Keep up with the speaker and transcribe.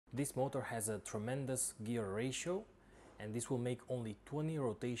This motor has a tremendous gear ratio, and this will make only 20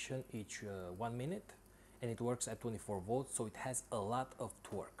 rotation each 1 minute, and it works at 24 volts, so it has a lot of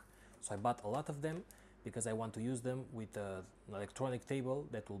torque. So I bought a lot of them because I want to use them with an electronic table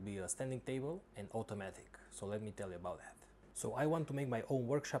that will be a standing table and automatic. So let me tell you about that. So I want to make my own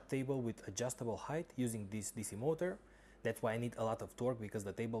workshop table with adjustable height using this DC motor. That's why I need a lot of torque, because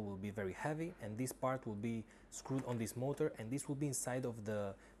the table will be very heavy and this part will be screwed on this motor, and this will be inside of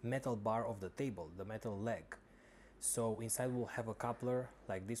the metal bar of the table, the metal leg. So inside we'll have a coupler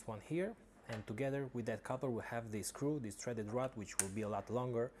like this one here, and together with that coupler we'll have this screw, this threaded rod, which will be a lot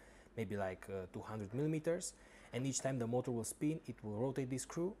longer, maybe like 200 millimeters, and each time the motor will spin, it will rotate this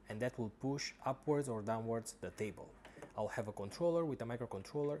screw, and that will push upwards or downwards the table. I'll have a controller with a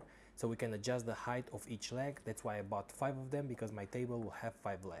microcontroller, so we can adjust the height of each leg. That's why I bought 5 of them, because my table will have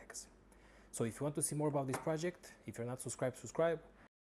 5 legs. So if you want to see more about this project, if you're not subscribed, subscribe.